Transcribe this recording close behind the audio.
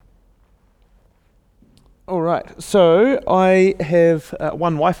All right, so I have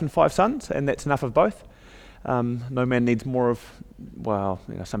one wife and 5 sons, and that's enough of both. No man needs more of, well,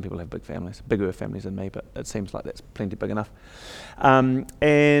 some people have big families, bigger families than me, but it seems like that's plenty big enough.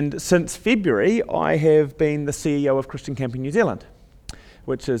 And since February, I have been the CEO of Christian Camping New Zealand,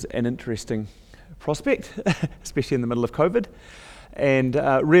 which is an interesting prospect, especially in the middle of COVID. And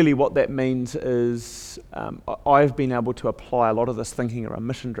really what that means is I've been able to apply a lot of this thinking around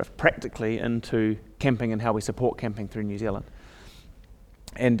mission drift practically into camping and how we support camping through New Zealand.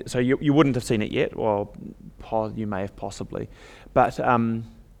 And so you wouldn't have seen it yet, or you may have possibly. But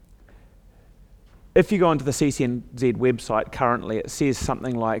if you go onto the CCNZ website currently, it says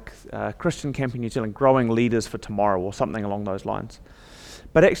something like Christian Camping New Zealand, growing leaders for tomorrow, or something along those lines.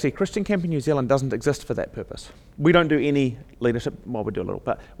 But actually, Christian Camping New Zealand doesn't exist for that purpose. We don't do any leadership, well, we do a little,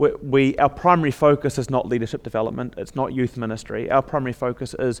 but our primary focus is not leadership development, it's not youth ministry. Our primary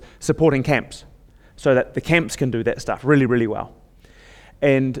focus is supporting camps, so that the camps can do that stuff really, really well.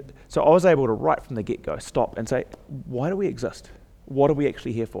 And so I was able to, right from the get-go, stop and say, why do we exist? What are we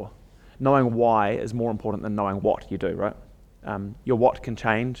actually here for? Knowing why is more important than knowing what you do, right? Your what can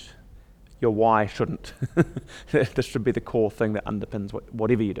change, your why shouldn't. This should be the core thing that underpins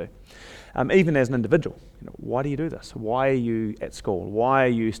whatever you do. Even as an individual, why do you do this? Why are you at school? Why are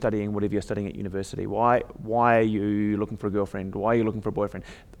you studying whatever you're studying at university? Why are you looking for a girlfriend? Why are you looking for a boyfriend?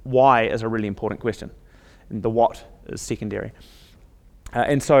 Why is a really important question, and the what is secondary.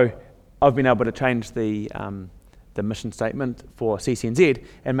 And so I've been able to change the mission statement for CCNZ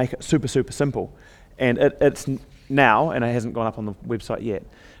and make it super, super simple. And it's now, and it hasn't gone up on the website yet,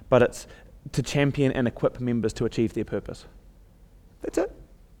 but it's to champion and equip members to achieve their purpose. That's it.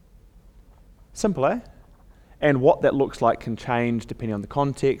 Simple, eh? And what that looks like can change depending on the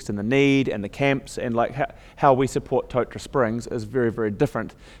context and the need and the camps, and like how we support Totara Springs is very, very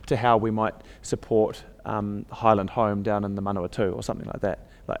different to how we might support Highland Home down in the Manawatu or something like that.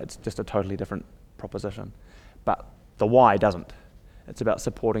 Like, it's just a totally different proposition. But the why doesn't. It's about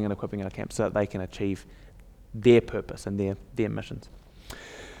supporting and equipping our camps so that they can achieve their purpose and their missions.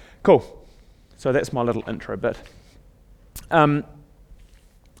 Cool. So that's my little intro bit.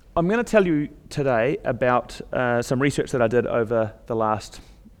 I'm going to tell you today about some research that I did over the last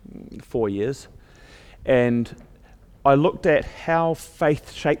 4 years. And I looked at how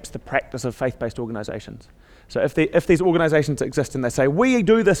faith shapes the practice of faith-based organisations. So if these organisations exist and they say, we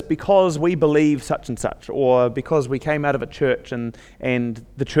do this because we believe such and such, or because we came out of a church and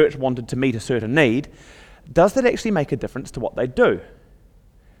the church wanted to meet a certain need, does that actually make a difference to what they do?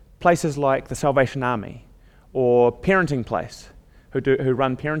 Places like the Salvation Army or Parenting Place, who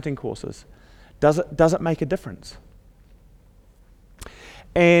run parenting courses, does it make a difference?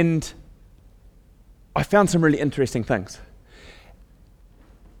 And I found some really interesting things.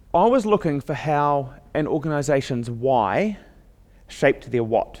 I was looking for how an organisation's why shaped their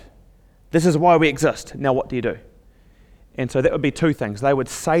what. This is why we exist. Now what do you do? And so that would be two things. They would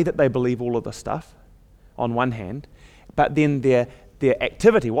say that they believe all of this stuff on one hand, but then their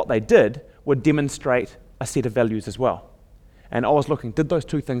activity, what they did, would demonstrate a set of values as well. And I was looking, did those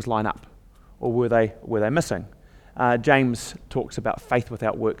two things line up? Or were they missing? James talks about faith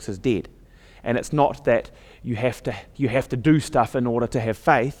without works is dead. And it's not that you have to do stuff in order to have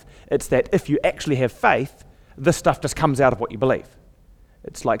faith. It's that if you actually have faith, this stuff just comes out of what you believe.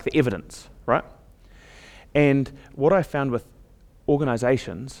 It's like the evidence, right? And what I found with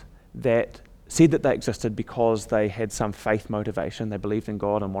organizations that said that they existed because they had some faith motivation, they believed in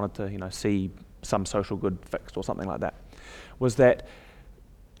God and wanted to, see some social good fixed or something like that, was that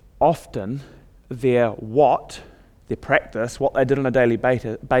often their practice, what they did on a daily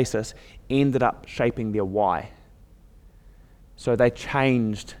basis, ended up shaping their why. So they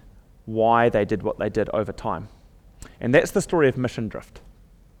changed why they did what they did over time. And that's the story of mission drift.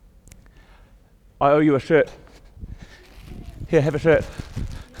 I owe you a shirt. Here, have a shirt.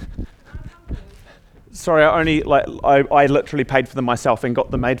 Sorry, I literally paid for them myself and got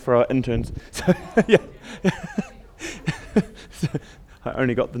them made for our interns. So, yeah. So I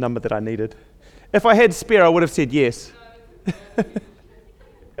only got the number that I needed. If I had spare, I would have said yes.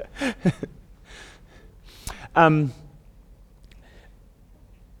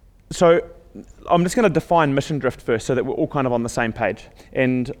 So I'm just going to define mission drift first so that we're all kind of on the same page.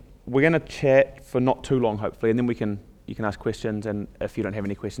 And we're going to chat for not too long, hopefully, and then you can ask questions, and if you don't have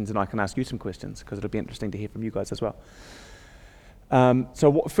any questions, then I can ask you some questions, because it'll be interesting to hear from you guys as well.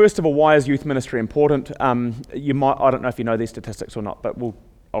 First of all, why is youth ministry important? I don't know if you know these statistics or not, but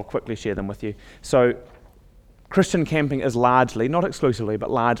I'll quickly share them with you. So Christian camping is largely, not exclusively, but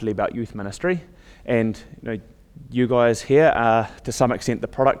largely about youth ministry. And you guys here are, to some extent, the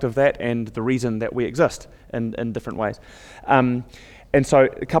product of that and the reason that we exist in different ways. And so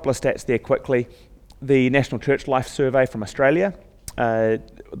a couple of stats there quickly. The National Church Life Survey from Australia,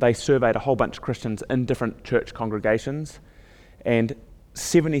 they surveyed a whole bunch of Christians in different church congregations, and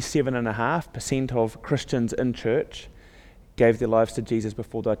 77.5% of Christians in church gave their lives to Jesus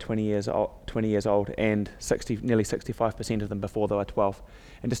before they were 20 years old, and nearly 65% of them before they were 12.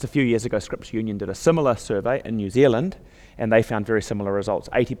 And just a few years ago, Scripture Union did a similar survey in New Zealand, and they found very similar results: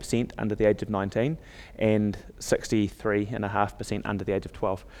 80% under the age of 19 and 63.5% under the age of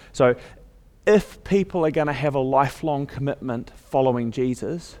 12. So if people are going to have a lifelong commitment following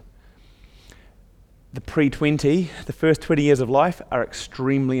Jesus, the pre-20, the first 20 years of life are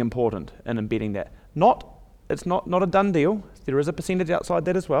extremely important in embedding that. It's not a done deal. There is a percentage outside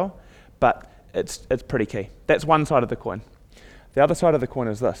that as well, but it's pretty key. That's one side of the coin. The other side of the coin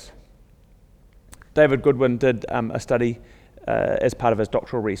is this. David Goodwin did a study as part of his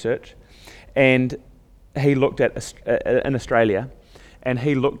doctoral research, and he looked at in Australia, and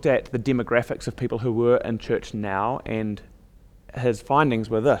he looked at the demographics of people who were in church now, and his findings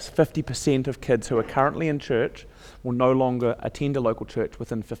were this: 50% of kids who are currently in church will no longer attend a local church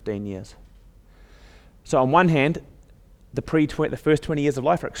within 15 years. So on one hand, the first 20 years of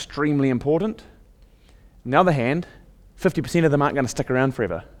life are extremely important. On the other hand, 50% of them aren't going to stick around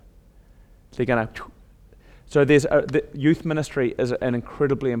forever. They're going to. So the youth ministry is an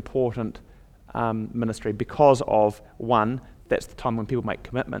incredibly important ministry because of, one, that's the time when people make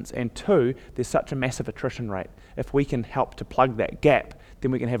commitments, and two, there's such a massive attrition rate. If we can help to plug that gap,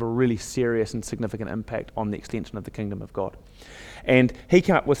 then we can have a really serious and significant impact on the extension of the kingdom of God. And he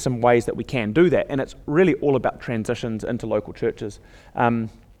came up with some ways that we can do that, and it's really all about transitions into local churches.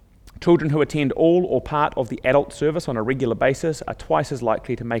 Children who attend all or part of the adult service on a regular basis are twice as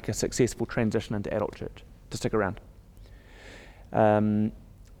likely to make a successful transition into adult church, to stick around.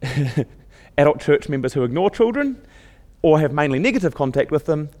 Adult church members who ignore children or have mainly negative contact with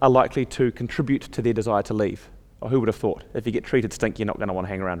them are likely to contribute to their desire to leave. Or who would have thought? If you get treated stink, you're not going to want to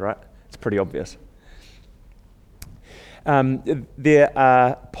hang around, right? It's pretty obvious. There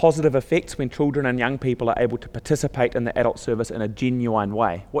are positive effects when children and young people are able to participate in the adult service in a genuine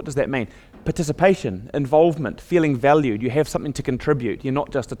way. What does that mean? Participation, involvement, feeling valued. You have something to contribute. You're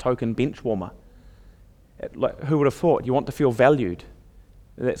not just a token bench warmer. Who would have thought? You want to feel valued.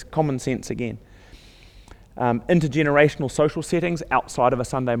 That's common sense again. Intergenerational social settings outside of a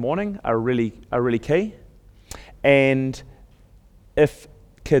Sunday morning are really key. And if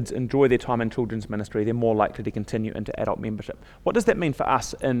kids enjoy their time in children's ministry, they're more likely to continue into adult membership. What does that mean for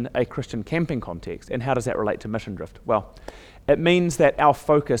us in a Christian camping context, and how does that relate to Mission Drift? Well, it means that our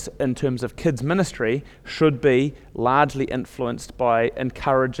focus in terms of kids ministry should be largely influenced by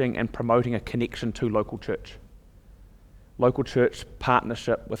encouraging and promoting a connection to local church. Local church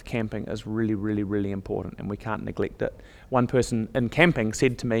partnership with camping is really, really, really important, and we can't neglect it. One person in camping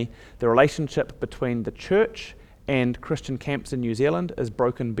said to me, the relationship between the church and Christian camps in New Zealand is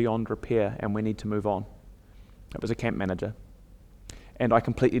broken beyond repair, and we need to move on. It was a camp manager. And I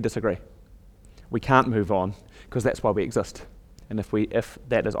completely disagree. We can't move on, because that's why we exist. And if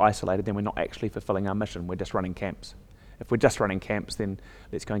that is isolated, then we're not actually fulfilling our mission. We're just running camps. If we're just running camps, then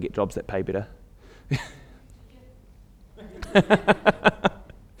let's go and get jobs that pay better.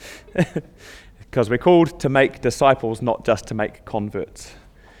 Because we're called to make disciples, not just to make converts.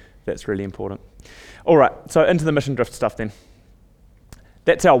 That's really important. All right, so into the Mission Drift stuff then.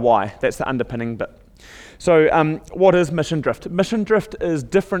 That's our why. That's the underpinning bit. So what is Mission Drift? Mission Drift is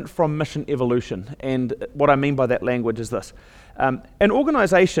different from mission evolution. And what I mean by that language is this. An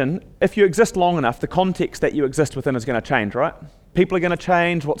organisation, if you exist long enough, the context that you exist within is going to change, right? People are going to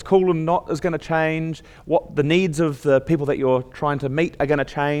change. What's cool and not is going to change. What the needs of the people that you're trying to meet are going to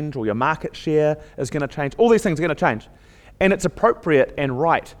change, or your market share is going to change. All these things are going to change. And it's appropriate and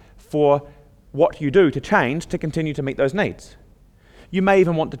right for what you do to change to continue to meet those needs. You may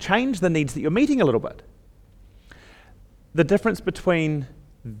even want to change the needs that you're meeting a little bit. The difference between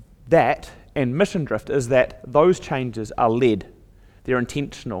that and Mission Drift is that those changes are led. They're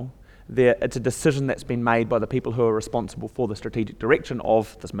intentional. It's a decision that's been made by the people who are responsible for the strategic direction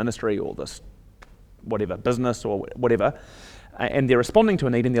of this ministry or this whatever business or whatever, and they're responding to a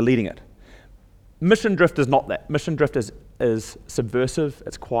need and they're leading it. Mission Drift is not that. Mission Drift is subversive,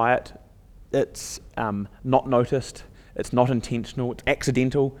 it's quiet, it's not noticed, it's not intentional, it's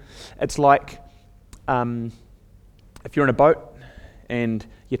accidental. It's like if you're in a boat and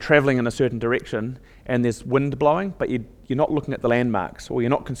you're traveling in a certain direction and there's wind blowing, but you're not looking at the landmarks, or you're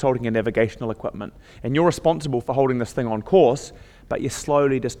not consulting your navigational equipment, and you're responsible for holding this thing on course, but you're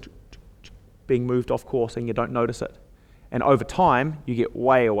slowly just being moved off course and you don't notice it. And over time, you get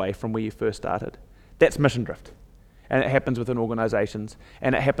way away from where you first started. That's mission drift. And it happens within organizations,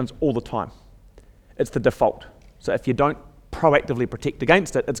 and it happens all the time. It's the default. So if you don't proactively protect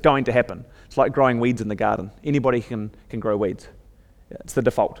against it, it's going to happen. It's like growing weeds in the garden. Anybody can grow weeds. It's the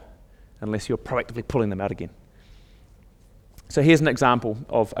default, unless you're proactively pulling them out again. So here's an example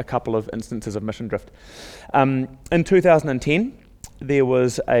of a couple of instances of mission drift. In 2010, there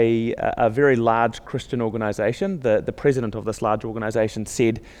was a very large Christian organization. The president of this large organization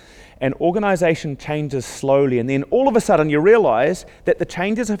said, an organization changes slowly, and then all of a sudden you realize that the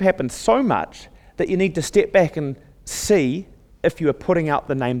changes have happened so much that you need to step back and see if you are putting out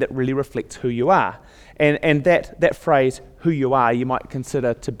the name that really reflects who you are. And that phrase, who you are, you might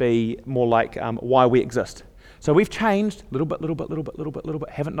consider to be more like why we exist. So we've changed, little bit,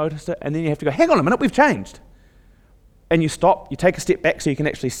 haven't noticed it, and then you have to go, hang on a minute, we've changed. And you stop, you take a step back so you can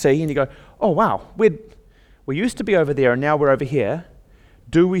actually see, and you go, oh wow, we used to be over there and now we're over here.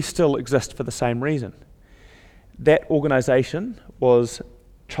 Do we still exist for the same reason? That organisation was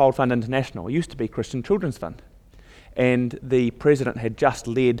Child Fund International. It used to be Christian Children's Fund. And the president had just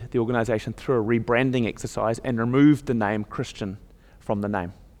led the organisation through a rebranding exercise and removed the name Christian from the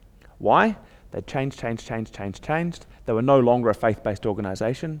name. Why? They'd changed. They were no longer a faith-based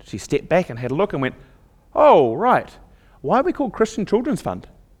organisation. She stepped back and had a look and went, oh, right, why are we called Christian Children's Fund?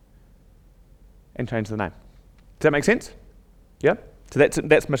 And changed the name. Does that make sense? Yeah? So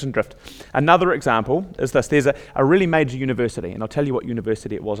that's mission drift. Another example is this. There's a really major university, and I'll tell you what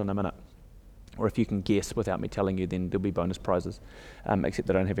university it was in a minute. Or if you can guess without me telling you, then there'll be bonus prizes. Except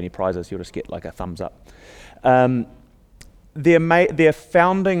they don't have any prizes, you'll just get like a thumbs up. Their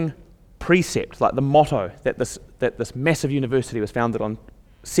founding precept, like the motto that this massive university was founded on,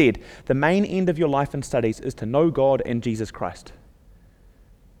 said, the main end of your life and studies is to know God and Jesus Christ.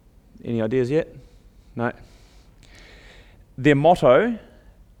 Any ideas yet? No? Their motto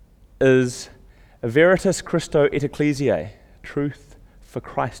is Veritas Christo et Ecclesiae, truth for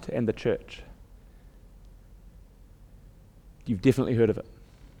Christ and the church. You've definitely heard of it.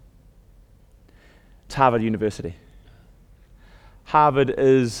 It's Harvard University. Harvard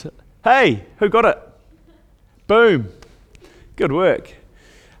is, hey, who got it? Boom. Good work.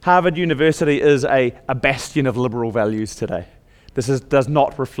 Harvard University is a bastion of liberal values today. This does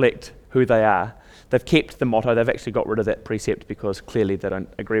not reflect who they are. They've kept the motto. They've actually got rid of that precept because clearly they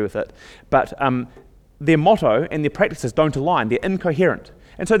don't agree with it. But their motto and their practices don't align. They're incoherent.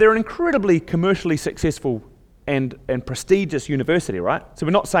 And so they're an incredibly commercially successful and prestigious university, right? So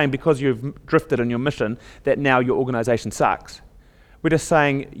we're not saying because you've drifted in your mission that now your organisation sucks. We're just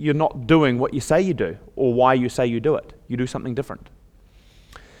saying you're not doing what you say you do or why you say you do it. You do something different.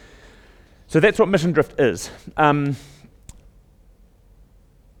 So that's what mission drift is. I'm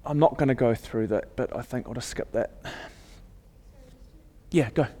not going to go through that, but I think I'll just skip that. Yeah,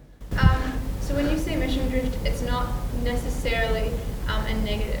 go. So when you say mission drift, it's not necessarily a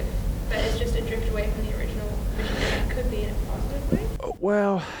negative, but it's just a drift away from the original mission. It could be in a positive way?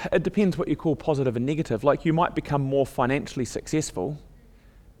 Well, it depends what you call positive and negative. Like you might become more financially successful,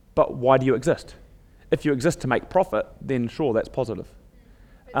 but why do you exist? If you exist to make profit, then sure, that's positive.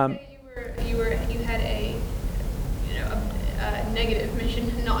 But say you had a negative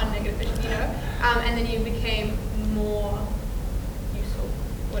mission, not a negative mission, and then you became more useful,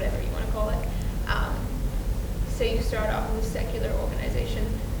 whatever you want to call it. Say you started off with a secular organization,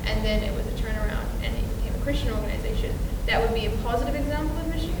 and then it was a turnaround, and it became a Christian organization. That would be a positive example of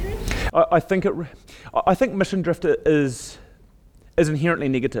mission drift? I think mission drift is inherently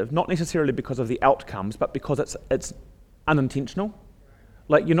negative, not necessarily because of the outcomes, but because it's unintentional.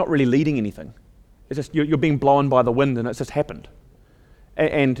 Like you're not really leading anything. It's just you're being blown by the wind, and it's just happened.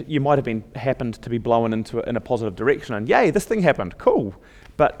 And you might have happened to be blown in a positive direction, and yay, this thing happened, cool.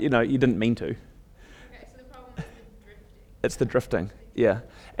 But you didn't mean to. Okay, so the problem is the drifting. It's the drifting, yeah.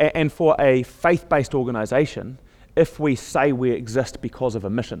 And for a faith-based organisation, if we say we exist because of a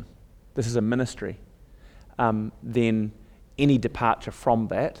mission, this is a ministry, then any departure from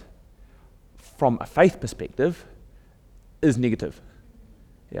that, from a faith perspective, is negative.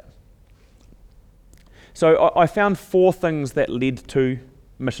 Yeah. So I found 4 things that led to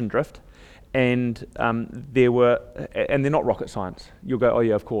mission drift, and they're not rocket science. You'll go, oh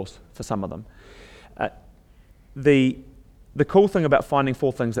yeah, of course, for some of them. The cool thing about finding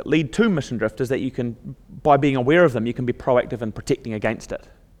 4 things that lead to mission drift is that you can, by being aware of them, you can be proactive in protecting against it.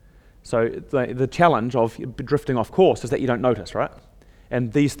 So the challenge of drifting off course is that you don't notice, right?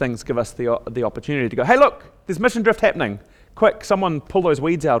 And these things give us the opportunity to go, hey look, there's mission drift happening. Quick, someone pull those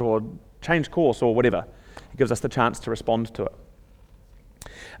weeds out or change course or whatever. It gives us the chance to respond to it.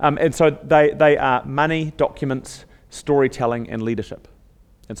 And so they are money, documents, storytelling, and leadership.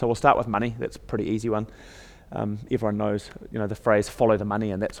 And so we'll start with money. That's a pretty easy one. Everyone knows, the phrase "follow the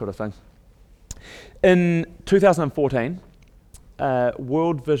money" and that sort of thing. In 2014,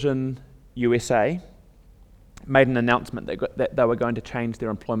 World Vision USA made an announcement that they were going to change their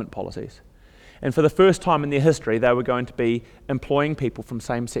employment policies. And for the first time in their history, they were going to be employing people from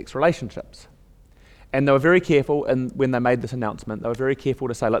same-sex relationships. And they were very careful, and when they made this announcement, they were very careful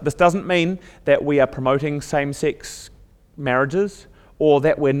to say, look, this doesn't mean that we are promoting same-sex marriages or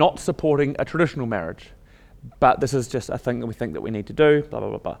that we're not supporting a traditional marriage, but this is just a thing that we think that we need to do, blah, blah,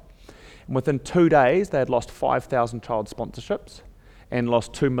 blah, blah. And within 2 days, they had lost 5,000 child sponsorships and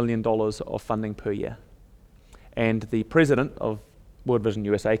lost $2 million of funding per year. And the president of World Vision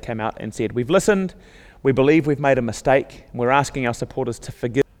USA came out and said, we've listened, we believe we've made a mistake, and we're asking our supporters to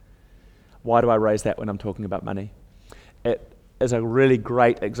forgive. Why do I raise that when I'm talking about money? It is a really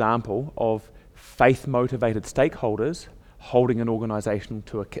great example of faith-motivated stakeholders holding an organisation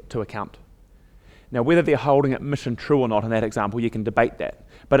to account. Now, whether they're holding it mission true or not in that example, you can debate that,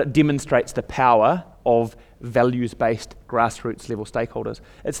 but it demonstrates the power of values-based grassroots level stakeholders.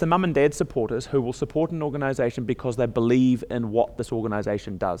 It's the mum and dad supporters who will support an organisation because they believe in what this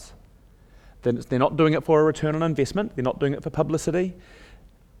organisation does. They're not doing it for a return on investment, they're not doing it for publicity.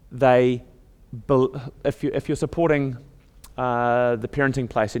 If you're supporting the Parenting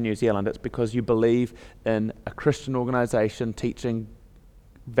Place in New Zealand, it's because you believe in a Christian organisation teaching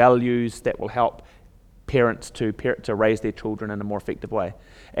values that will help parents to raise their children in a more effective way.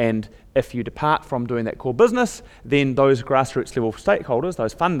 And if you depart from doing that core business, then those grassroots level stakeholders,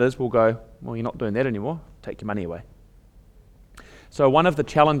 those funders, will go, well, you're not doing that anymore, take your money away. So one of the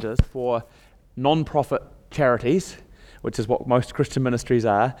challenges for non-profit charities, which is what most Christian ministries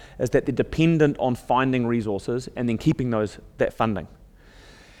are, is that they're dependent on finding resources and then keeping that funding.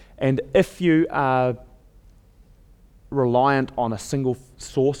 And if you are reliant on a single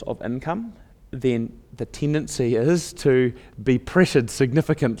source of income, then the tendency is to be pressured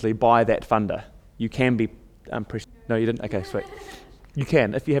significantly by that funder. You can be pressured. No, you didn't? Okay, sweet. You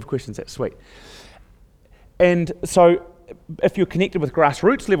can. If you have questions, that's sweet. And so if you're connected with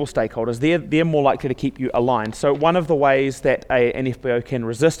grassroots level stakeholders, they're more likely to keep you aligned. So one of the ways that an FBO can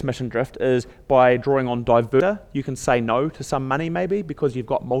resist mission drift is by drawing on diversity. You can say no to some money maybe because you've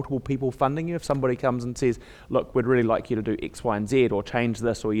got multiple people funding you. If somebody comes and says, look, we'd really like you to do X, Y, and Z, or change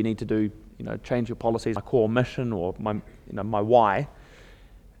this, or you need to do, change your policies, my core mission or my why,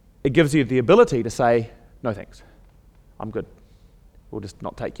 it gives you the ability to say, no thanks, I'm good. We'll just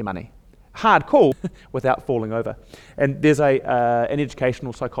not take your money. Hard call without falling over. And there's an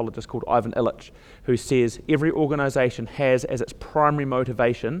educational psychologist called Ivan Illich who says every organisation has as its primary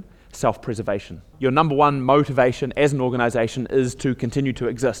motivation self-preservation. Your number one motivation as an organisation is to continue to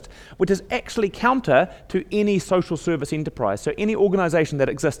exist, which is actually counter to any social service enterprise. So any organisation that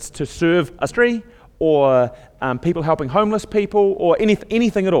exists to serve a street or people helping homeless people or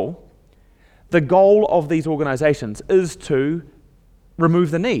anything at all, the goal of these organisations is to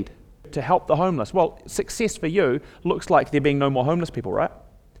remove the need, to help the homeless. Well, success for you looks like there being no more homeless people, right?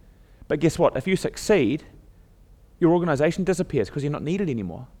 But guess what? If you succeed, your organisation disappears because you're not needed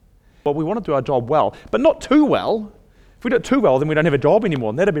anymore. Well, we want to do our job well, but not too well. If we do it too well, then we don't have a job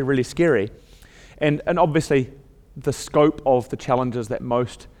anymore, and that'd be really scary. And obviously, the scope of the challenges that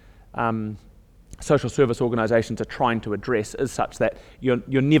most social service organisations are trying to address is such that you're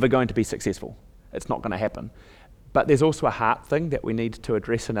never going to be successful. It's not going to happen. But there's also a heart thing that we need to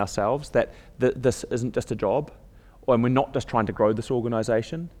address in ourselves, that this isn't just a job, and we're not just trying to grow this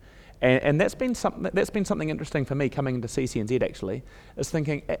organisation. And that's been something interesting for me coming into CCNZ actually, is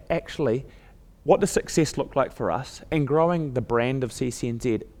thinking, actually, what does success look like for us? And growing the brand of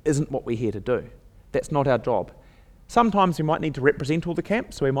CCNZ isn't what we're here to do. That's not our job. Sometimes we might need to represent all the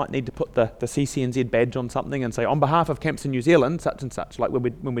camps, so we might need to put the CCNZ badge on something and say, on behalf of camps in New Zealand, such and such, like when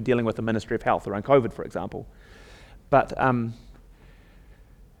we're dealing with the Ministry of Health around COVID, for example. But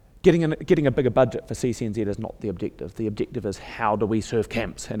getting a bigger budget for CCNZ is not the objective. The objective is how do we serve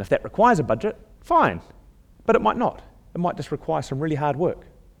camps? And if that requires a budget, fine. But it might not. It might just require some really hard work.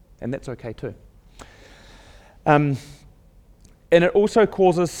 And that's okay too. And it also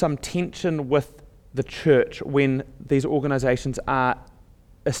causes some tension with the church when these organisations are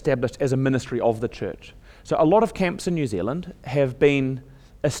established as a ministry of the church. So a lot of camps in New Zealand have been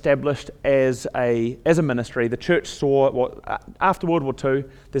established as a ministry. The church saw, after World War II,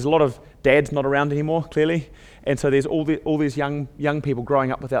 there's a lot of dads not around anymore, clearly, and so there's all these young people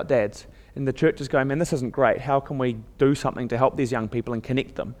growing up without dads, and the church is going, man, this isn't great. How can we do something to help these young people and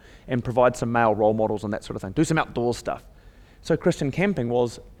connect them and provide some male role models and that sort of thing? Do some outdoor stuff. So Christian camping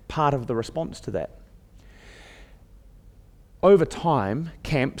was part of the response to that. Over time,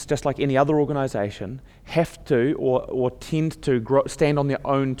 camps, just like any other organisation, have to or tend to stand on their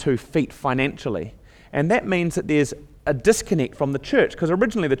own 2 feet financially. And that means that there's a disconnect from the church, because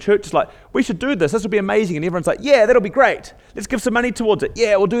originally the church is like, we should do this will be amazing, and everyone's like, yeah, that'll be great, let's give some money towards it,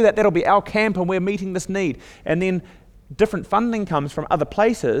 yeah, we'll do that, that'll be our camp and we're meeting this need. And then different funding comes from other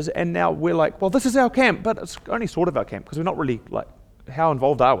places, and now we're like, well, this is our camp, but it's only sort of our camp, because we're not really like, how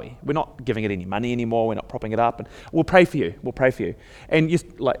involved are we? We're not giving it any money anymore, we're not propping it up, and we'll pray for you. And you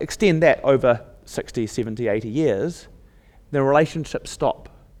like extend that over 60, 70, 80 years, the relationships stop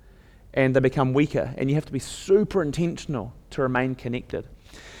and they become weaker, and you have to be super intentional to remain connected.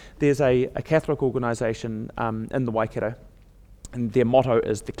 There's a Catholic organisation in the Waikato, and their motto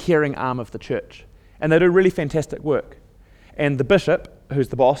is the caring arm of the church. And they do really fantastic work. And the bishop, who's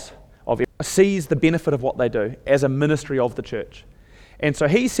the boss of it, sees the benefit of what they do as a ministry of the church. And so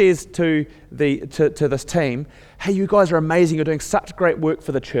he says to this team, hey, you guys are amazing, you're doing such great work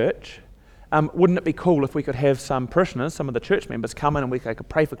for the church. Wouldn't it be cool if we could have some parishioners, some of the church members come in and they could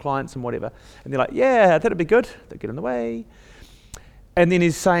pray for clients and whatever? And they're like, yeah, that'd be good. They get in the way. And then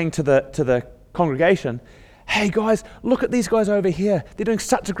he's saying to the congregation, hey guys, look at these guys over here. They're doing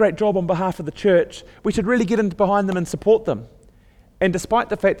such a great job on behalf of the church. We should really get in behind them and support them. And despite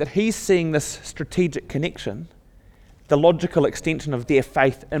the fact that he's seeing this strategic connection, the logical extension of their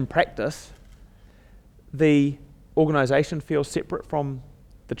faith in practice, the organisation feels separate from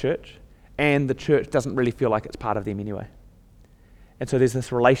the church, and the church doesn't really feel like it's part of them anyway. And so there's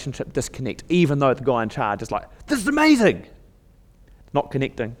this relationship disconnect, even though the guy in charge is like, this is amazing! Not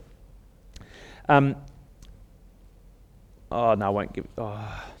connecting. Okay, I'll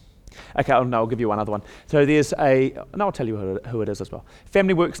give you one other one. So there's I'll tell you who it is as well.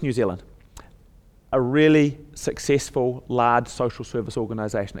 Family Works New Zealand. A really successful, large social service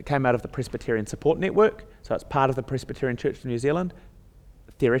organisation. It came out of the Presbyterian Support Network, so it's part of the Presbyterian Church of New Zealand,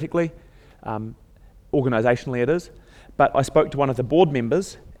 theoretically. Organisationally it is. But I spoke to one of the board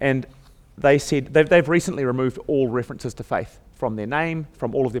members, and they said they've recently removed all references to faith from their name,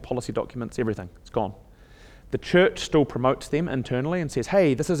 from all of their policy documents, everything. It's gone. The church still promotes them internally and says,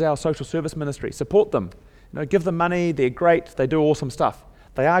 hey, this is our social service ministry, support them. Give them money, they're great, they do awesome stuff.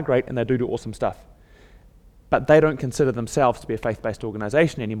 They are great and they do awesome stuff. But they don't consider themselves to be a faith-based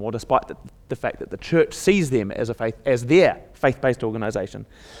organisation anymore, despite the fact that the church sees them as their faith-based organisation.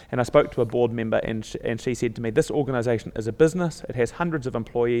 And I spoke to a board member, and she said to me, this organisation is a business, it has hundreds of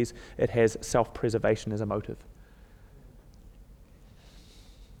employees, it has self-preservation as a motive.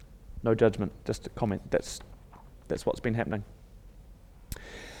 No judgment, just a comment. That's what's been happening.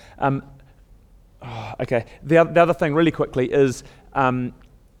 Okay, the other thing really quickly is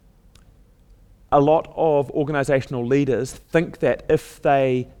a lot of organisational leaders think that if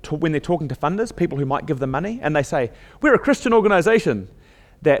when they're talking to funders, people who might give them money, and they say, we're a Christian organisation,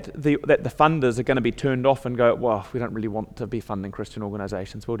 that the funders are going to be turned off and go, well, we don't really want to be funding Christian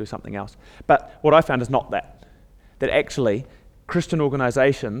organisations, we'll do something else. But what I found is not that. That actually, Christian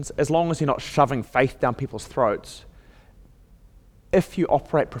organisations, as long as you're not shoving faith down people's throats, if you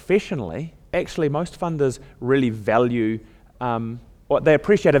operate professionally, actually most funders really value they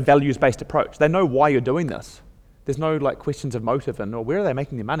appreciate a values-based approach. They know why you're doing this. There's no questions of motive or where are they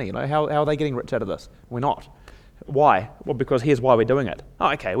making their money? How are they getting rich out of this? We're not. Why? Well, because here's why we're doing it.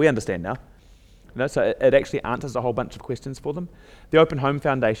 Oh, okay, we understand now. So it actually answers a whole bunch of questions for them. The Open Home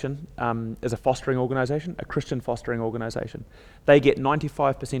Foundation is a fostering organisation, a Christian fostering organisation. They get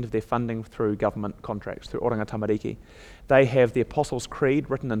 95% of their funding through government contracts, through Oranga Tamariki. They have the Apostles' Creed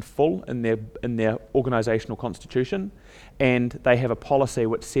written in full in their organisational constitution, and they have a policy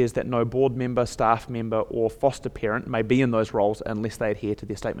which says that no board member, staff member or foster parent may be in those roles unless they adhere to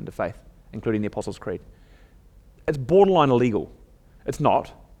their statement of faith, including the Apostles' Creed. It's borderline illegal. It's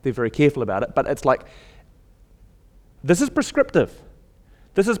not. They're very careful about it, but it's this is prescriptive.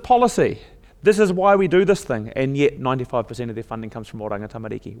 This is policy. This is why we do this thing, and yet 95% of their funding comes from Oranga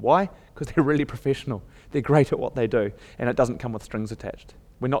Tamariki. Why? Because they're really professional. They're great at what they do, and it doesn't come with strings attached.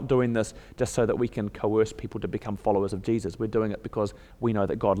 We're not doing this just so that we can coerce people to become followers of Jesus. We're doing it because we know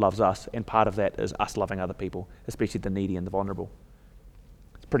that God loves us, and part of that is us loving other people, especially the needy and the vulnerable.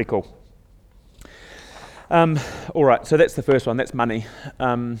 It's pretty cool. All right, so that's the first one. That's money.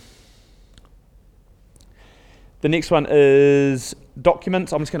 The next one is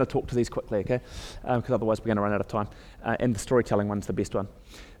documents. I'm just going to talk to these quickly, okay? Because otherwise we're going to run out of time. And the storytelling one's the best one.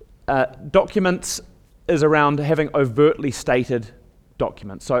 Documents is around having overtly stated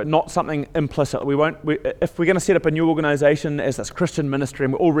document. So not something implicit. If we're going to set up a new organization as this Christian ministry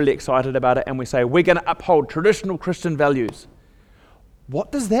and we're all really excited about it and we say we're going to uphold traditional Christian values,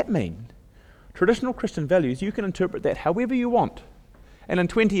 what does that mean? Traditional Christian values, you can interpret that however you want. And in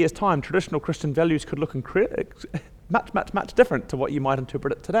 20 years' time, traditional Christian values could look much different to what you might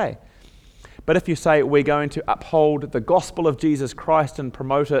interpret it today. But if you say we're going to uphold the gospel of Jesus Christ and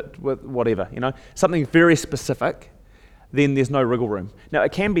promote it with whatever, something very specific, then there's no wriggle room. Now,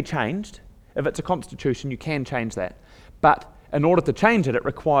 it can be changed. If it's a constitution, you can change that. But in order to change it, it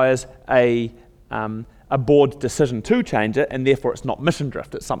requires a board decision to change it, and therefore it's not mission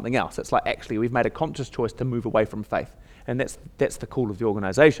drift, it's something else. It's like, actually, we've made a conscious choice to move away from faith. And that's the call of the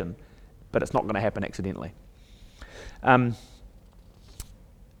organisation, but it's not going to happen accidentally.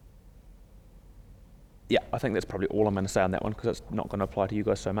 Yeah, I think that's probably all I'm going to say on that one, because it's not going to apply to you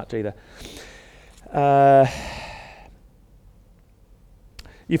guys so much either.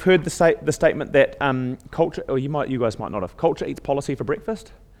 You've heard the statement that culture, or you guys might not have, culture eats policy for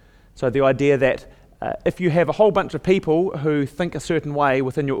breakfast. So the idea that if you have a whole bunch of people who think a certain way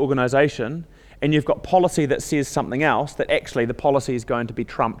within your organisation, and you've got policy that says something else, that actually the policy is going to be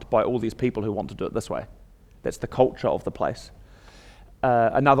trumped by all these people who want to do it this way. That's the culture of the place.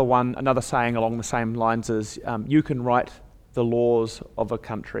 Another saying along the same lines is, you can write the laws of a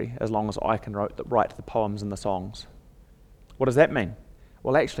country as long as I can write the poems and the songs. What does that mean?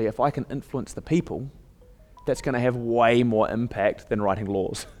 Well, actually, if I can influence the people, that's going to have way more impact than writing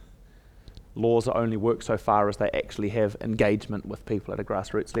laws. Laws only work so far as they actually have engagement with people at a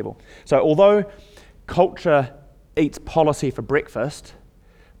grassroots level. So although culture eats policy for breakfast,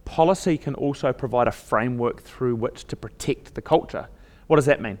 policy can also provide a framework through which to protect the culture. What does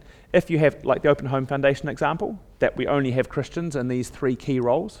that mean? If you have, like the Open Home Foundation example, that we only have Christians in these 3 key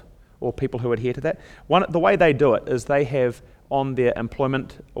roles, or people who adhere to that, the way they do it is they have on their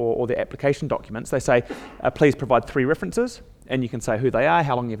employment or their application documents, they say, please provide 3 references, and you can say who they are,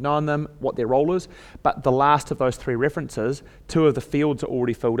 how long you've known them, what their role is, but the last of those 3 references, 2 of the fields are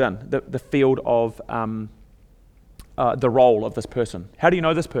already filled in. The field of the role of this person. How do you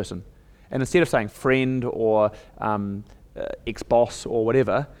know this person? And instead of saying friend or ex-boss or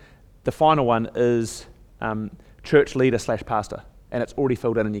whatever, the final one is church leader / pastor, and it's already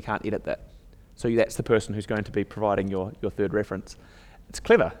filled in and you can't edit that. So that's the person who's going to be providing your 3rd reference. It's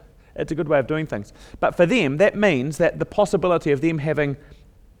clever. It's a good way of doing things. But for them, that means that the possibility of them having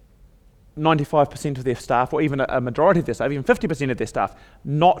 95% of their staff, or even a majority of their staff, even 50% of their staff,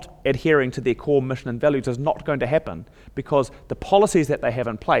 not adhering to their core mission and values is not going to happen, because the policies that they have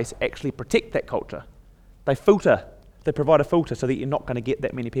in place actually protect that culture. They provide a filter so that you're not going to get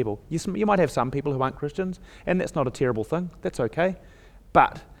that many people. You might have some people who aren't Christians, and that's not a terrible thing. That's okay.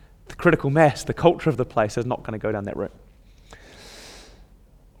 But the critical mass, the culture of the place, is not going to go down that route.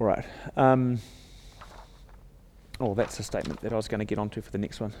 All right. That's a statement that I was going to get onto for the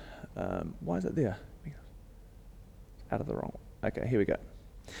next one. Why is it there? Out of the wrong one. Okay, here we go.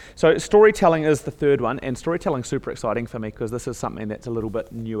 So storytelling is the 3rd one, and storytelling's super exciting for me because this is something that's a little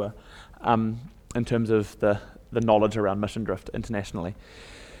bit newer in terms of the knowledge around mission drift internationally.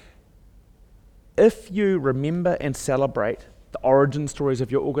 If you remember and celebrate the origin stories of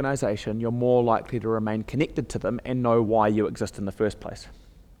your organisation, you're more likely to remain connected to them and know why you exist in the first place.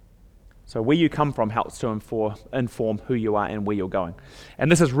 So where you come from helps to inform who you are and where you're going.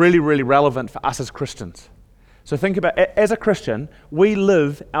 And this is really, really relevant for us as Christians. So think about, as a Christian, we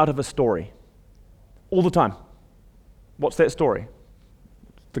live out of a story all the time. What's that story?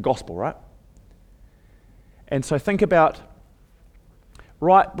 The gospel, right? And so think about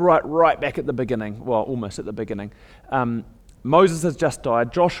right back at the beginning, well, almost at the beginning. Moses has just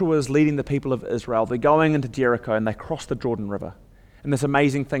died. Joshua is leading the people of Israel. They're going into Jericho and they cross the Jordan River. And this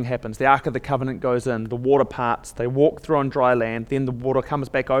amazing thing happens. The Ark of the Covenant goes in, the water parts, they walk through on dry land, then the water comes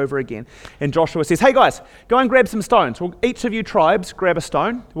back over again. And Joshua says, hey guys, go and grab some stones. Well, each of you tribes grab a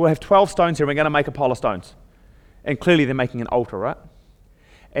stone. We'll have 12 stones here, we're going to make a pile of stones. And clearly they're making an altar, right?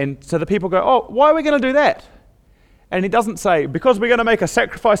 And so the people go, oh, why are we going to do that? And he doesn't say, because we're going to make a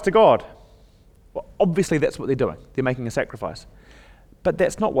sacrifice to God. Well, obviously that's what they're doing. They're making a sacrifice. But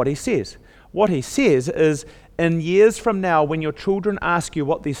that's not what he says. What he says is, in years from now, when your children ask you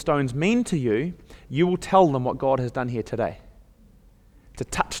what these stones mean to you, you will tell them what God has done here today. It's a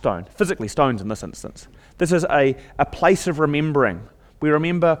touchstone, physically stones in this instance. This is a place of remembering. We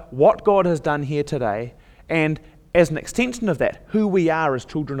remember what God has done here today, and as an extension of that, who we are as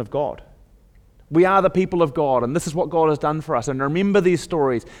children of God. We are the people of God, and this is what God has done for us. And remember these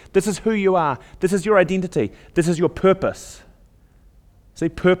stories. This is who you are. This is your identity. This is your purpose. See,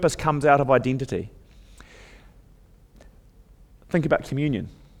 purpose comes out of identity. Think about communion.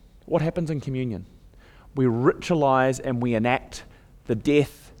 What happens in communion? We ritualize and we enact the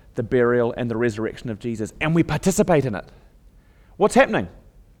death, the burial, and the resurrection of Jesus, and we participate in it. What's happening?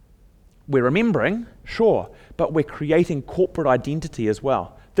 We're remembering, sure, but we're creating corporate identity as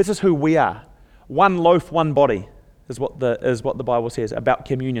well. This is who we are. One loaf, one body is what the Bible says about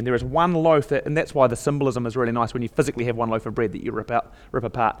communion. There is one loaf, and that's why the symbolism is really nice when you physically have one loaf of bread that you rip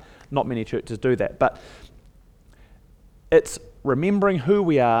apart. Not many churches do that, but it's remembering who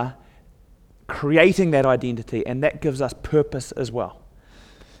we are, creating that identity, and that gives us purpose as well.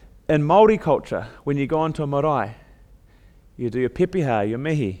 In Māori culture, when you go into a marae, you do your pepeha, your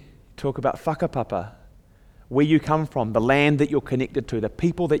mihi, talk about whakapapa, where you come from, the land that you're connected to, the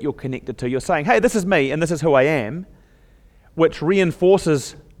people that you're connected to. You're saying, hey, this is me and this is who I am, which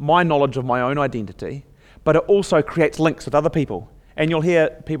reinforces my knowledge of my own identity, but it also creates links with other people. And you'll hear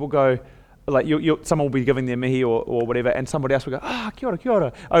people go, like someone will be giving their mihi or whatever, and somebody else will go, kia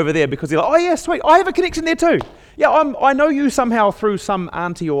ora, over there, because they're like, oh yeah, sweet, I have a connection there too. Yeah, I know you somehow through some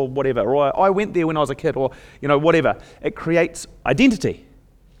auntie or whatever, or I went there when I was a kid, or whatever. It creates identity.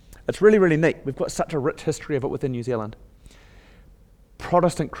 It's really, really neat. We've got such a rich history of it within New Zealand.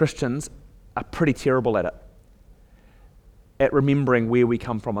 Protestant Christians are pretty terrible at remembering where we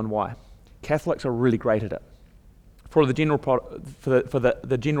come from and why. Catholics are really great at it. For the general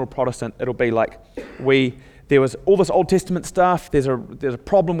the general Protestant, it'll be like there was all this Old Testament stuff. There's a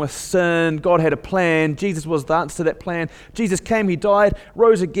problem with sin. God had a plan. Jesus was the answer to that plan. Jesus came, he died,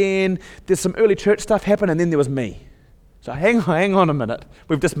 rose again. There's some early church stuff happened, and then there was me. So hang on a minute.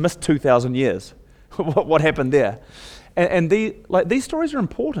 We've just missed 2,000 years. What happened there? And these stories are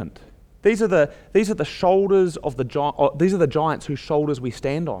important. These are the shoulders of these are the giants whose shoulders we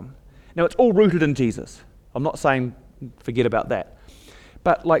stand on. Now it's all rooted in Jesus. I'm not saying forget about that.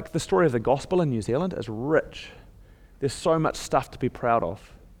 But like the story of the gospel in New Zealand is rich. There's so much stuff to be proud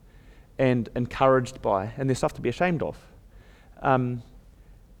of and encouraged by, and there's stuff to be ashamed of.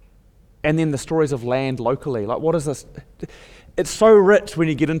 And then the stories of land locally. Like, what is this? It's so rich when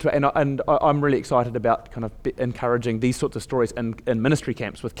you get into it, and I'm really excited about kind of encouraging these sorts of stories in ministry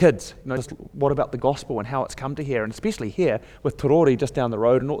camps with kids. Just what about the gospel and how it's come to here, and especially here with Torori just down the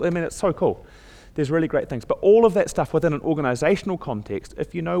road. And all, I mean, it's so cool. There's really great things. But all of that stuff within an organisational context,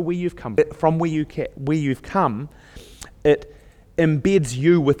 if you know where you've come from, where you've come, it embeds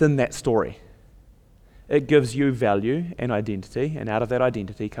you within that story. It gives you value and identity, and out of that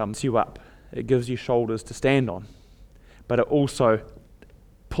identity comes you up. It gives you shoulders to stand on, but it also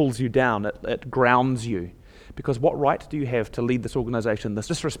pulls you down. It grounds you, because what right do you have to lead this organisation? This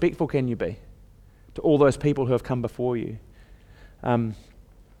disrespectful can you be to all those people who have come before you?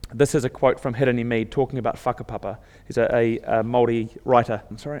 This is a quote from Hirini Mead talking about whakapapa. He's a Māori writer.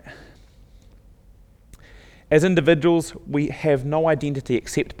 I'm sorry. As individuals, we have no identity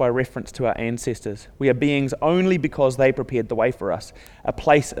except by reference to our ancestors. We are beings only because they prepared the way for us, a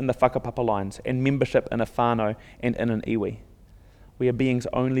place in the whakapapa lines, and membership in a whānau and in an iwi. We are beings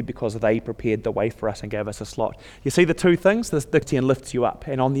only because they prepared the way for us and gave us a slot. You see the two things? This dictator lifts you up,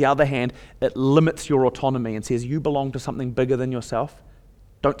 and on the other hand, it limits your autonomy and says you belong to something bigger than yourself.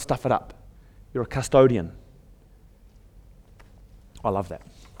 Don't stuff it up. You're a custodian. I love that.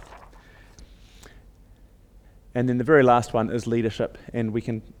 And then the very last one is leadership, and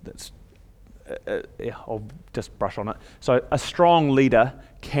I'll just brush on it. So a strong leader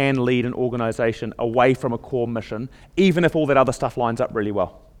can lead an organisation away from a core mission, even if all that other stuff lines up really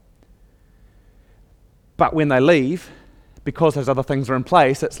well. But when they leave, because those other things are in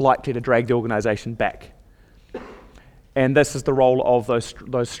place, it's likely to drag the organisation back. And this is the role of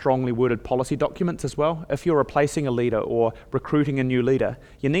those strongly worded policy documents as well. If you're replacing a leader or recruiting a new leader,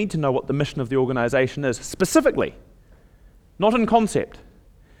 you need to know what the mission of the organisation is, specifically, not in concept.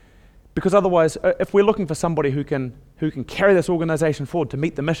 Because otherwise, if we're looking for somebody who can carry this organisation forward to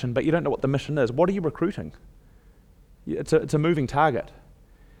meet the mission, but you don't know what the mission is, what are you recruiting? It's a moving target.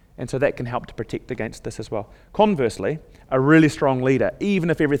 And so that can help to protect against this as well. Conversely, a really strong leader, even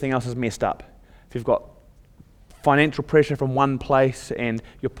if everything else is messed up, if you've got financial pressure from one place and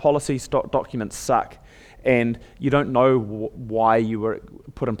your policy documents suck and you don't know why you were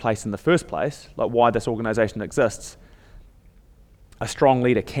put in place in the first place, like why this organisation exists, a strong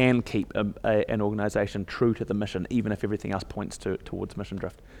leader can keep an organisation true to the mission, even if everything else points towards mission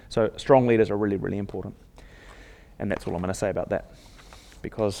drift. So strong leaders are really, really important. And that's all I'm going to say about that,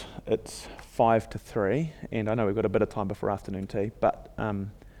 because it's 5 to 3, and I know we've got a bit of time before afternoon tea, but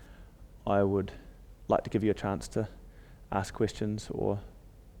I would like to give you a chance to ask questions or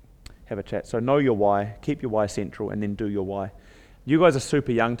have a chat. So know your why, keep your why central, and then do your why. You guys are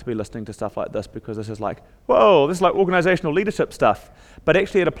super young to be listening to stuff like this because this is like, whoa, this is like organizational leadership stuff. But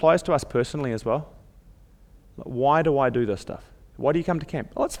actually it applies to us personally as well. Like, why do I do this stuff? Why do you come to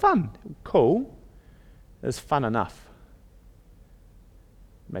camp? Oh, it's fun. Cool. Is fun enough?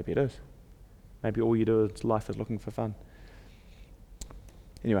 Maybe it is. Maybe all you do in life is looking for fun.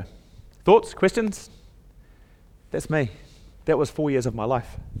 Anyway, thoughts, questions? That's me. That was 4 years of my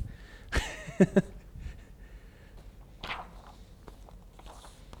life.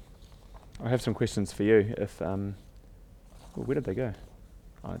 I have some questions for you. Where did they go?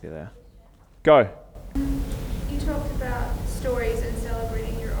 Oh, there they are. Go. You talked about stories and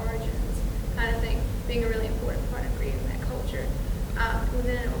celebrating your origins, kind of thing, being a really important part of creating that culture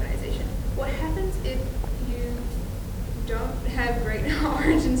within an organization. What happens if you don't have great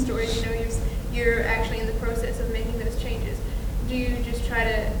origin stories? You know, you're actually in the process of making those changes. Do you just try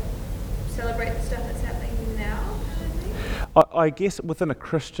to celebrate the stuff that's happening now? I guess within a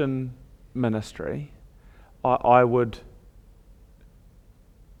Christian ministry, I would,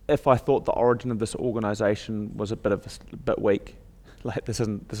 if I thought the origin of this organisation was a bit weak, like this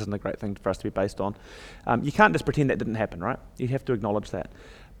isn't a great thing for us to be based on. You can't just pretend that didn't happen, right? You have to acknowledge that.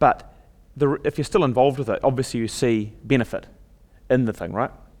 But if you're still involved with it, obviously you see benefit in the thing,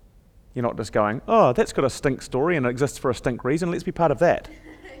 right? You're not just going, oh, that's got a stink story and it exists for a stink reason, let's be part of that.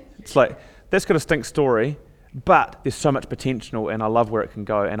 It's like, that's got a stink story, but there's so much potential and I love where it can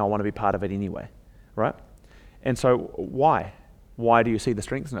go and I want to be part of it anyway, right? And so why? Why do you see the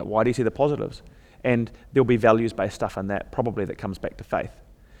strengths in it? Why do you see the positives? And there'll be values-based stuff in that, probably that comes back to faith.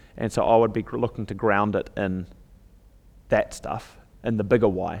 And so I would be looking to ground it in that stuff, in the bigger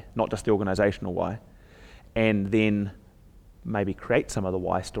why, not just the organisational why, and then maybe create some of the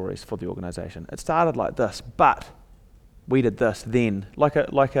why stories for the organisation. It started like this, but we did this then, like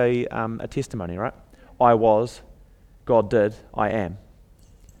a testimony, right? I was, God did, I am.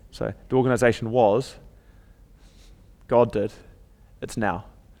 So the organisation was, God did, it's now.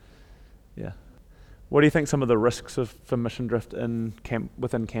 Yeah. What do you think some of the risks for mission drift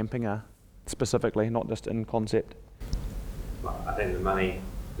within camping are, specifically, not just in concept? I think the money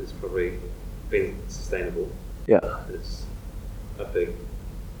is probably being sustainable. Yeah. It's a big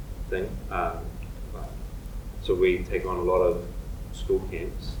thing. So we take on a lot of school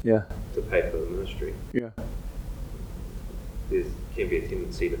camps to pay for the ministry. Yeah. There can be a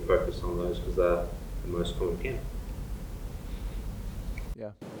tendency to focus on those because they're the most common camp.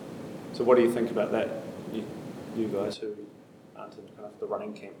 Yeah. So what do you think about that, you guys who aren't in kind of the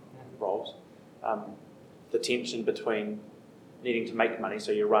running camp roles? The tension between needing to make money,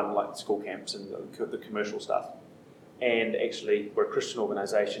 so you run like school camps and the commercial stuff, and actually we're a Christian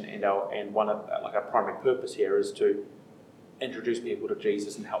organisation, and one of like our primary purpose here is to introduce people to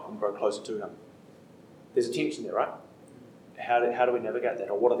Jesus and help them grow closer to Him. There's a tension there, right? How do we navigate that,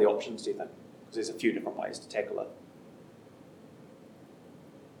 or what are the options, do you think? Because there's a few different ways to tackle it.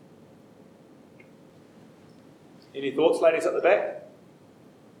 Any thoughts, ladies at the back?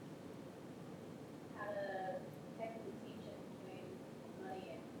 How to tackle the tension between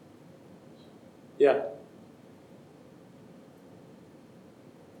money and mission. Yeah.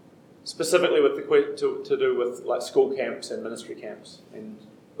 Specifically with to do with like school camps and ministry camps and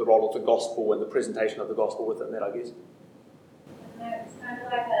the role of the gospel and the presentation of the gospel within that, I guess. I don't know, it's kind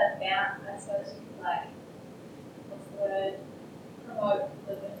of like a balance, I suppose, like, what's the word, promote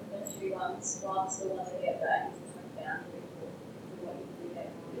the ministry ones while still want to get that. Boundary for what you do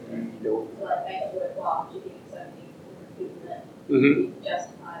there. So like make it worthwhile, you're getting so many people that you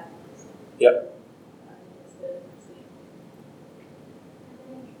justify it. Yep. I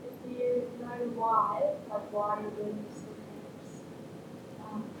think if you know why, like why you're doing these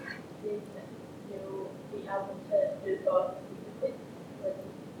things, then you'll be able to do both with it. Like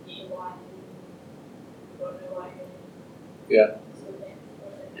you get why you don't know why you're doing it. Yeah.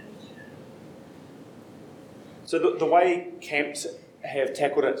 So the way camps have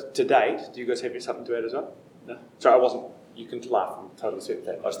tackled it to date, do you guys have something to add as well? No? Sorry, I wasn't. You can laugh. I'm totally certain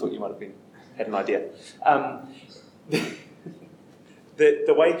that. I just thought you might have had an idea.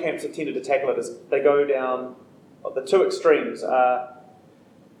 The way camps have tended to tackle it is they go down the two extremes.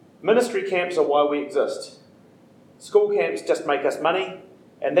 Ministry camps are why we exist. School camps just make us money,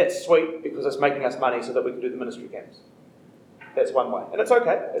 and that's sweet because it's making us money so that we can do the ministry camps. That's one way. And it's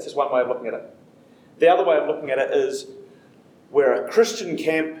okay. It's just one way of looking at it. The other way of looking at it is we're a Christian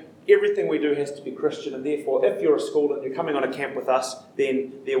camp, everything we do has to be Christian, and therefore if you're a school and you're coming on a camp with us,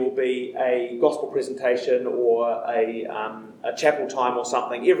 then there will be a gospel presentation or a chapel time or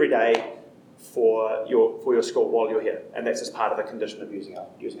something every day for your school while you're here, and that's just part of the condition of using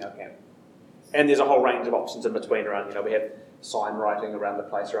our camp. And there's a whole range of options in between around, we have sign writing around the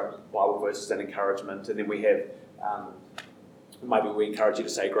place around Bible verses and encouragement, and then we have maybe we encourage you to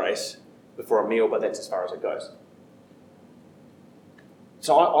say grace before a meal, but that's as far as it goes.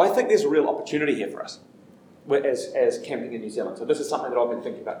 So I think there's a real opportunity here for us as camping in New Zealand. So this is something that I've been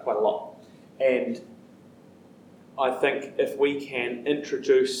thinking about quite a lot. And I think if we can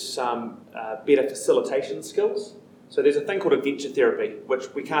introduce some better facilitation skills. So there's a thing called adventure therapy,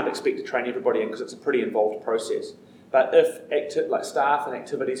 which we can't expect to train everybody in because it's a pretty involved process. But if like staff and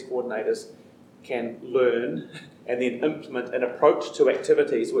activities coordinators can learn and then implement an approach to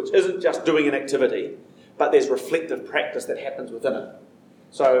activities which isn't just doing an activity, but there's reflective practice that happens within it.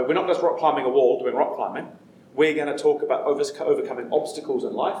 So we're not just rock climbing a wall doing rock climbing. We're going to talk about overcoming obstacles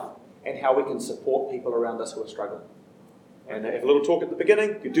in life and how we can support people around us who are struggling. And have a little talk at the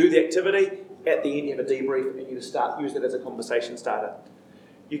beginning, you do the activity, at the end you have a debrief and you use it as a conversation starter.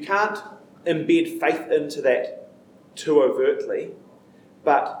 You can't embed faith into that too overtly,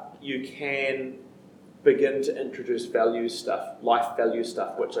 but you can begin to introduce values stuff, life value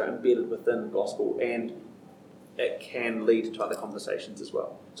stuff, which are embedded within the gospel, and it can lead to other conversations as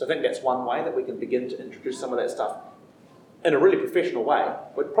well. So I think that's one way that we can begin to introduce some of that stuff in a really professional way,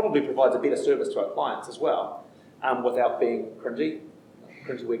 which probably provides a better service to our clients as well, without being cringy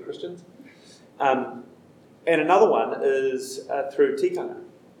weak Christians. And another one is through tikanga,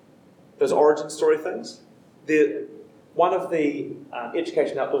 those origin story things. One of the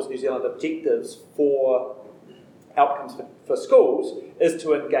Education Outdoors New Zealand objectives for outcomes for schools is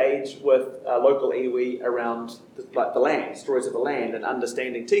to engage with local iwi around the land, stories of the land, and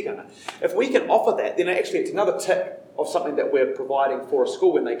understanding tikanga. If we can offer that, then actually it's another tick of something that we're providing for a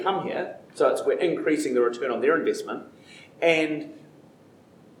school when they come here. So we're increasing the return on their investment. And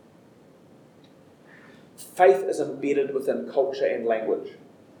faith is embedded within culture and language.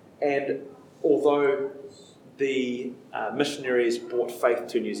 And although the missionaries brought faith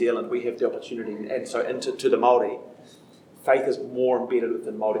to New Zealand, we have the opportunity, and so to the Māori, faith is more embedded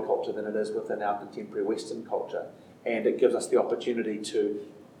within Māori culture than it is within our contemporary Western culture. And it gives us the opportunity to,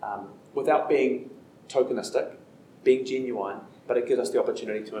 without being tokenistic, being genuine, but it gives us the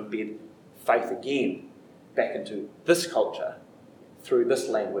opportunity to embed faith again back into this culture through this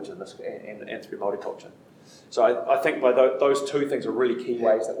language and through Māori culture. So I think by those two things are really key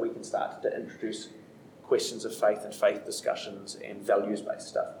ways that we can start to introduce questions of faith and faith discussions and values-based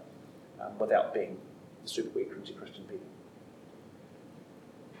stuff without being the super weird, cringy Christian people.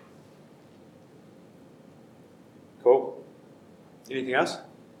 Cool. Anything else?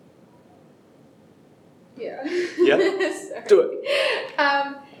 Yeah. Yeah? Sorry. Do it.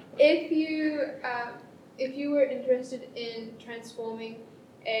 If you were interested in transforming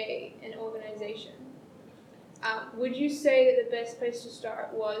an organization, would you say that the best place to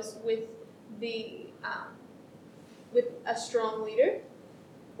start was with with a strong leader,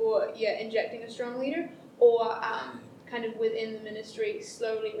 or injecting a strong leader, or kind of within the ministry,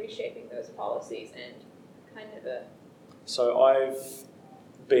 slowly reshaping those policies and kind of a... So I've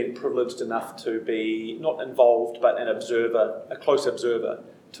been privileged enough to be not involved, but an observer, a close observer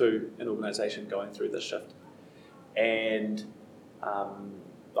to an organisation going through this shift. And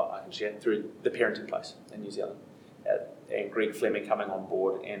I can share through the Parenting Place in New Zealand, and Greg Fleming coming on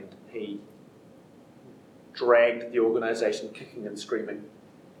board, and he dragged the organisation kicking and screaming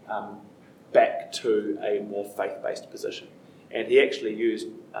back to a more faith-based position. And he actually used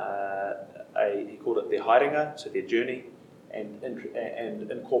he called it their haerenga, so their journey, and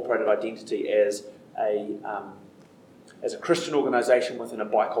incorporated identity as a Christian organisation within a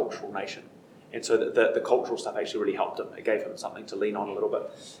bicultural nation. And so the cultural stuff actually really helped him. It gave him something to lean on a little bit.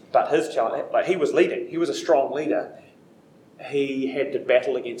 But his challenge, he was leading. He was a strong leader. He had to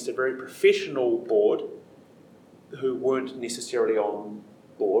battle against a very professional board who weren't necessarily on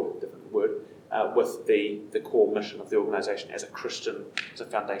board, different word, with the core mission of the organisation as a Christian, as a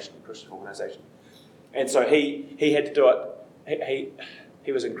foundation Christian organisation. And so he had to do it.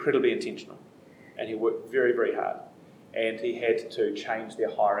 He was incredibly intentional, and he worked very, very hard. And he had to change their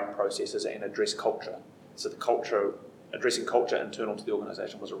hiring processes and address culture. So addressing culture internal to the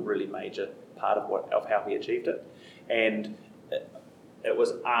organisation was a really major part of how he achieved it. And it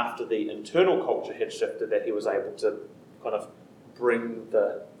was after the internal culture had shifted that he was able to kind of bring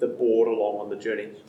the board along on the journey